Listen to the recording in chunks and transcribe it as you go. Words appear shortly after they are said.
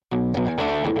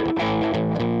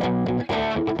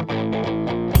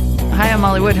Hi, I'm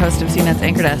Molly Wood, host of CNet's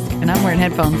Anchor Desk, and I'm wearing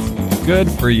headphones. Good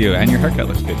for you. And your haircut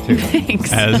looks good, too.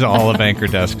 Thanks. As all of Anchor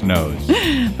Desk knows.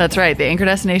 That's right. The Anchor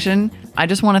Desk Nation, I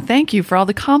just want to thank you for all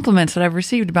the compliments that I've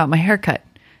received about my haircut.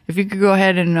 If you could go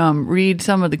ahead and read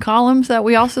some of the columns that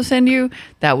we also send you,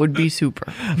 that would be super.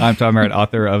 I'm Tom Merritt,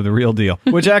 author of The Real Deal,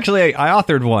 which actually I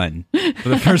authored one for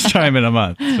the first time in a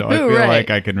month. So I feel like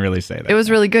I can really say that. It was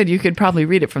really good. You could probably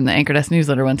read it from the Anchor Desk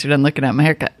newsletter once you're done looking at my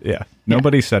haircut. Yeah.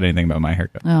 Nobody said anything about my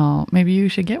haircut. Oh, maybe you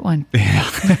should get one.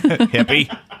 Hippie.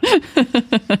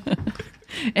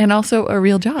 And also a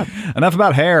real job. Enough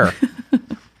about hair.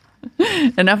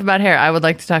 Enough about hair. I would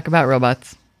like to talk about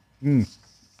robots,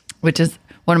 which is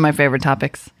one of my favorite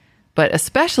topics, but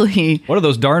especially... What are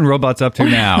those darn robots up to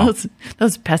now?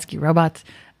 those pesky robots.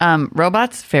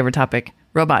 Robots, favorite topic.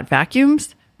 Robot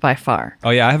vacuums, by far.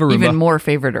 Oh, yeah, I have a Roomba. Even more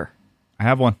favoriter. I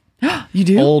have one. You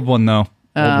do? Old one, though.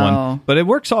 Old one. Oh. But it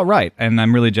works all right, and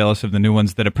I'm really jealous of the new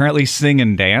ones that apparently sing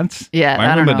and dance. Yeah,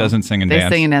 my I don't Roomba know. doesn't sing and they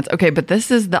dance. They sing and dance. Okay, but this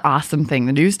is the awesome thing.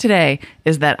 The news today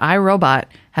is that iRobot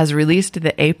has released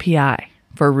the API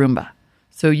for Roomba.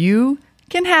 So you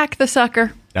can hack the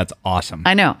sucker. That's awesome.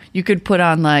 I know. You could put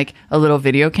on like a little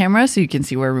video camera so you can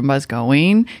see where Roomba's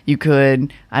going. You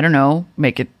could, I don't know,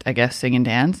 make it, I guess, sing and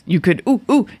dance. You could,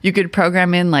 you could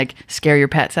program in like scare your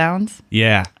pet sounds.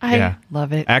 Yeah. I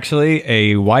love it. Actually,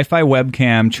 a Wi-Fi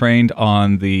webcam trained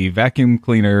on the vacuum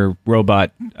cleaner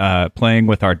robot playing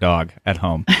with our dog at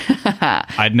home.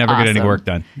 I'd never get any work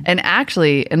done. And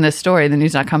actually, in this story, the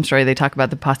news.com story, they talk about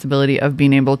the possibility of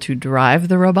being able to drive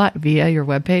the robot via your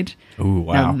webpage. Ooh,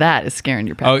 wow. Now that is scaring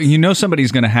your pets. Oh, you know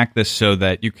somebody's going to hack this so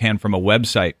that you can, from a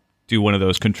website, do one of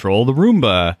those control the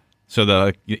Roomba. So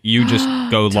that you just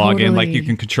go log in, like you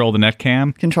can control the net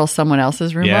cam. Control someone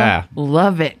else's Roomba? Yeah.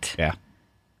 Love it. Yeah.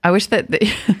 I wish that,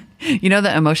 you know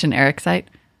the Emotion Eric site?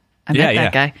 I met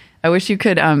that guy. I wish you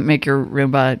could make your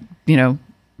Roomba,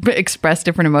 express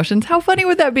different emotions. How funny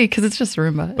would that be? Because it's just a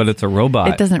Roomba. But it's a robot.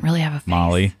 It doesn't really have a face.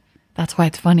 Molly. That's why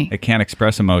it's funny. It can't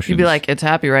express emotions. You'd be like, it's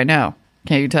happy right now.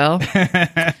 Can't you tell?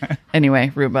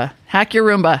 Anyway, Roomba. Hack your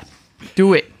Roomba.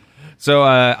 Do it. So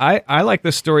I like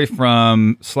this story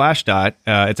from Slashdot.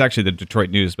 It's actually the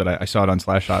Detroit News, but I saw it on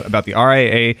Slashdot about the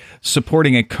RIA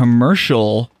supporting a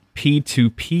commercial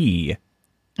P2P.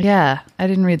 Yeah, I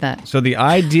didn't read that. So the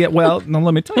idea, well, no,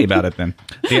 let me tell you about it then.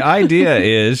 The idea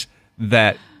is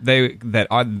that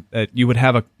you would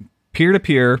have a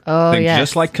peer-to-peer thing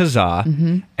just like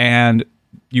Kazaa, and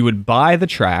you would buy the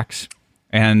tracks,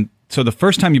 and so the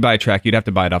first time you buy a track, you'd have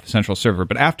to buy it off a central server.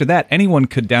 But after that, anyone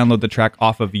could download the track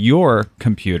off of your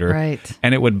computer, right?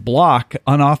 And it would block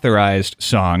unauthorized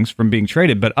songs from being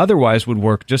traded, but otherwise would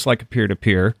work just like a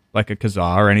peer-to-peer, like a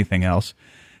Kazaa or anything else.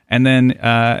 And then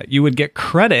you would get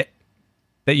credit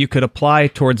that you could apply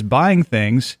towards buying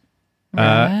things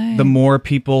the more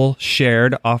people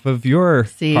shared off of your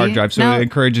hard drive. So it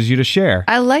encourages you to share.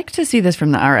 I like to see this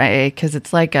from the RIA because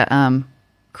it's like a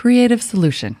creative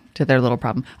solution to their little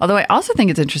problem. Although I also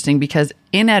think it's interesting because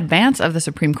in advance of the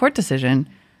Supreme Court decision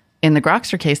in the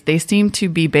Grokster case, they seem to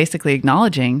be basically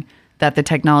acknowledging that the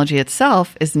technology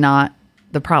itself is not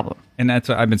the problem. And that's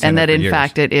what I've been saying. And that for in years.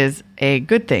 fact it is a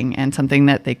good thing and something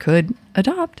that they could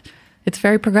adopt. It's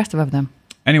very progressive of them.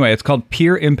 Anyway, it's called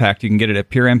Peer Impact. You can get it at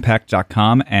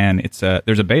peerimpact.com, and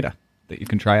there's a beta that you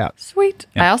can try out. Sweet.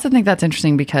 Yeah. I also think that's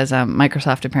interesting because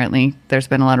Microsoft, apparently, there's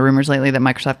been a lot of rumors lately that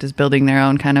Microsoft is building their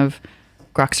own kind of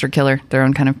Grokster killer, their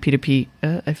own kind of P2P.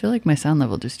 I feel like my sound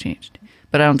level just changed,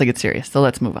 but I don't think it's serious, so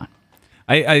let's move on.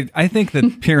 I think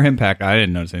that Peer Impact, I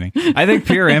didn't notice anything. I think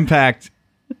Peer Impact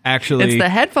actually... It's the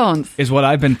headphones. ...is what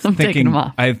I've been thinking. Taking them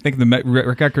off. I think the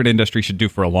record industry should do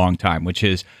for a long time, which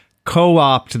is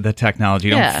co-opt the technology.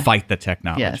 Don't fight the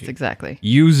technology. Yes, exactly.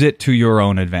 Use it to your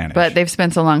own advantage. But they've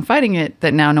spent so long fighting it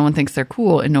that now no one thinks they're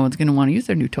cool and no one's going to want to use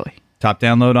their new toy. Top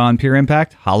download on Peer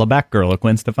Impact. Holla back, girl.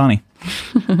 Gwen Stefani.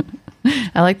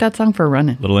 I like that song for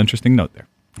running. Little interesting note there.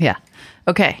 Yeah.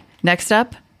 Okay. Next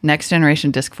up, next generation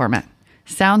disc format.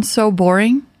 Sounds so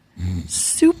boring.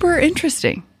 Super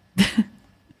interesting.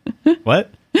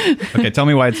 What? Okay, tell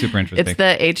me why it's super interesting. It's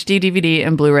the HD DVD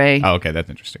and Blu-ray. Oh, okay, that's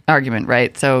interesting. Argument,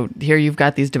 right? So here you've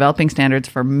got these developing standards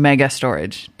for mega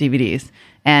storage DVDs.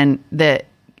 And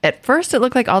at first it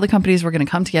looked like all the companies were going to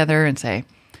come together and say,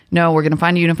 no, we're going to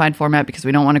find a unified format because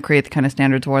we don't want to create the kind of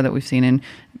standards war that we've seen in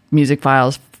music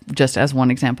files, just as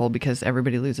one example, because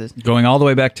everybody loses. Going all the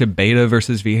way back to beta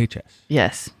versus VHS.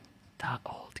 Yes. The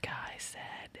old guy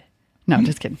said. No,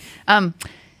 just kidding.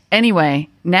 Anyway,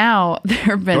 now there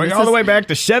have been... Going all the way back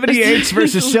to 78s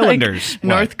versus cylinders. Like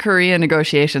North Korea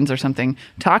negotiations or something.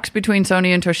 Talks between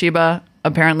Sony and Toshiba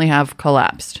apparently have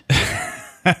collapsed.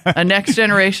 A next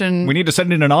generation. We need to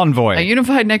send in an envoy. A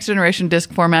unified next generation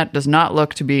disk format does not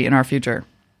look to be in our future.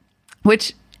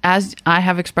 Which, as I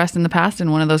have expressed in the past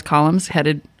in one of those columns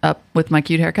headed up with my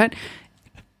cute haircut,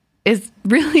 is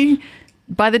really,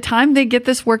 by the time they get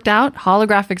this worked out,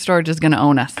 holographic storage is going to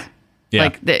own us. Yeah.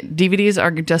 Like, the DVDs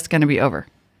are just going to be over.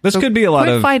 This could be a lot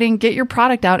quit of fighting, get your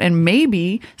product out, and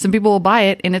maybe some people will buy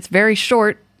it in its very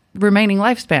short remaining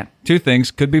lifespan. Two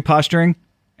things. Could be posturing,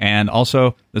 and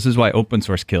also, this is why open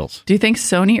source kills. Do you think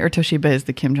Sony or Toshiba is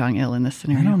the Kim Jong-il in this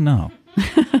scenario? I don't know.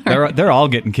 They're all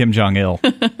getting Kim Jong-il.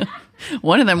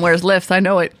 One of them wears lifts. I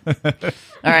know it. All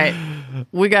right.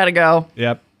 We got to go.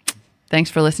 Yep. Thanks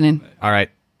for listening. All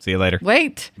right. See you later.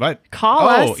 Wait. What? Call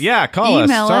us. Oh, yeah. Call us.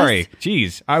 Sorry.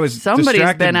 Jeez. I was Somebody's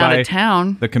distracted been out by of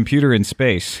town. The computer in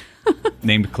space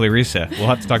named Clarissa. We'll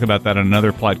have to talk about that on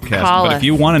another podcast. Call but us. if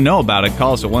you want to know about it,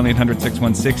 call us at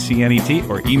 1-800-616-CNET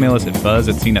or email us at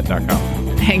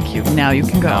buzz@cnet.com. Thank you. Now you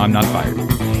can go. No, I'm not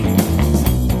fired.